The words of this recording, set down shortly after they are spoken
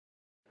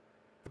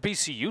The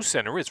PCU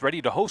Centre is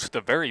ready to host the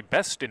very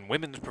best in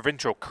women's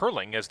provincial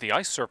curling as the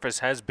ice surface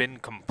has been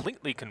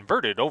completely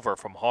converted over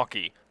from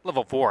hockey.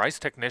 Level 4 Ice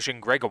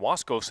Technician Greg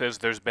Ewasko says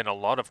there's been a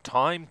lot of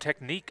time,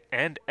 technique,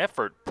 and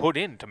effort put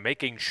into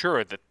making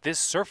sure that this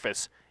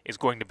surface is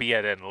going to be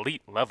at an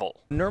elite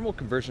level. Normal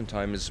conversion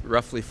time is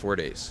roughly 4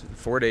 days.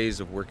 4 days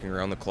of working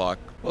around the clock.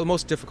 Well, the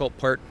most difficult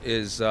part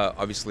is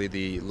obviously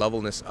the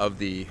levelness of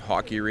the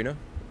hockey arena.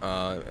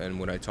 And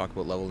when I talk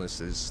about levelness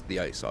is the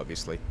ice,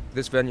 obviously.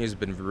 This venue has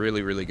been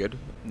really, really good.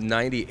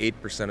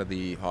 98% of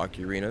the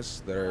hockey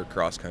arenas that are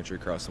cross-country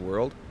across the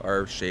world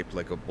are shaped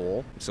like a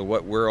bowl. So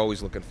what we're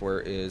always looking for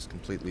is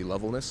completely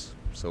levelness.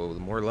 So the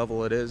more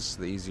level it is,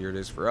 the easier it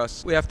is for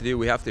us. We have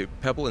to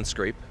pebble and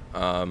scrape.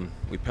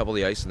 We pebble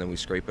the ice and then we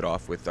scrape it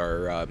off with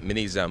our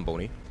mini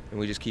Zamboni. And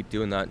we just keep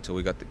doing that until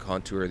we got the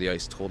contour of the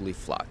ice totally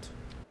flat.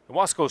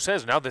 Ewasko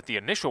says now that the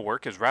initial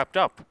work is wrapped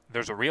up,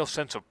 there's a real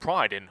sense of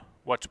pride in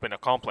what's been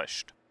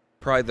accomplished.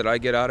 Pride that I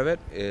get out of it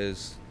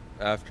is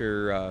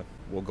after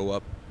we'll go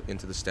up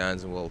into the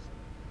stands and we'll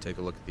take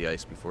a look at the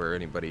ice before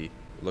anybody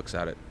looks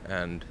at it.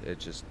 And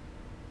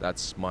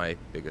that's my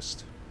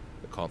biggest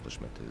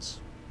accomplishment,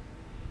 is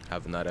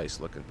having that ice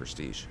looking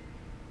prestige.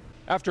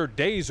 After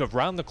days of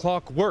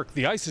round-the-clock work,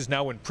 the ice is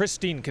now in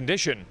pristine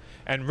condition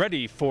and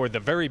ready for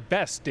the very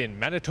best in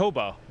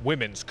Manitoba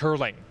women's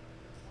curling.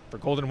 For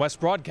Golden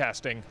West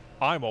Broadcasting,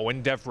 I'm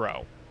Eoin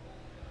Devereux.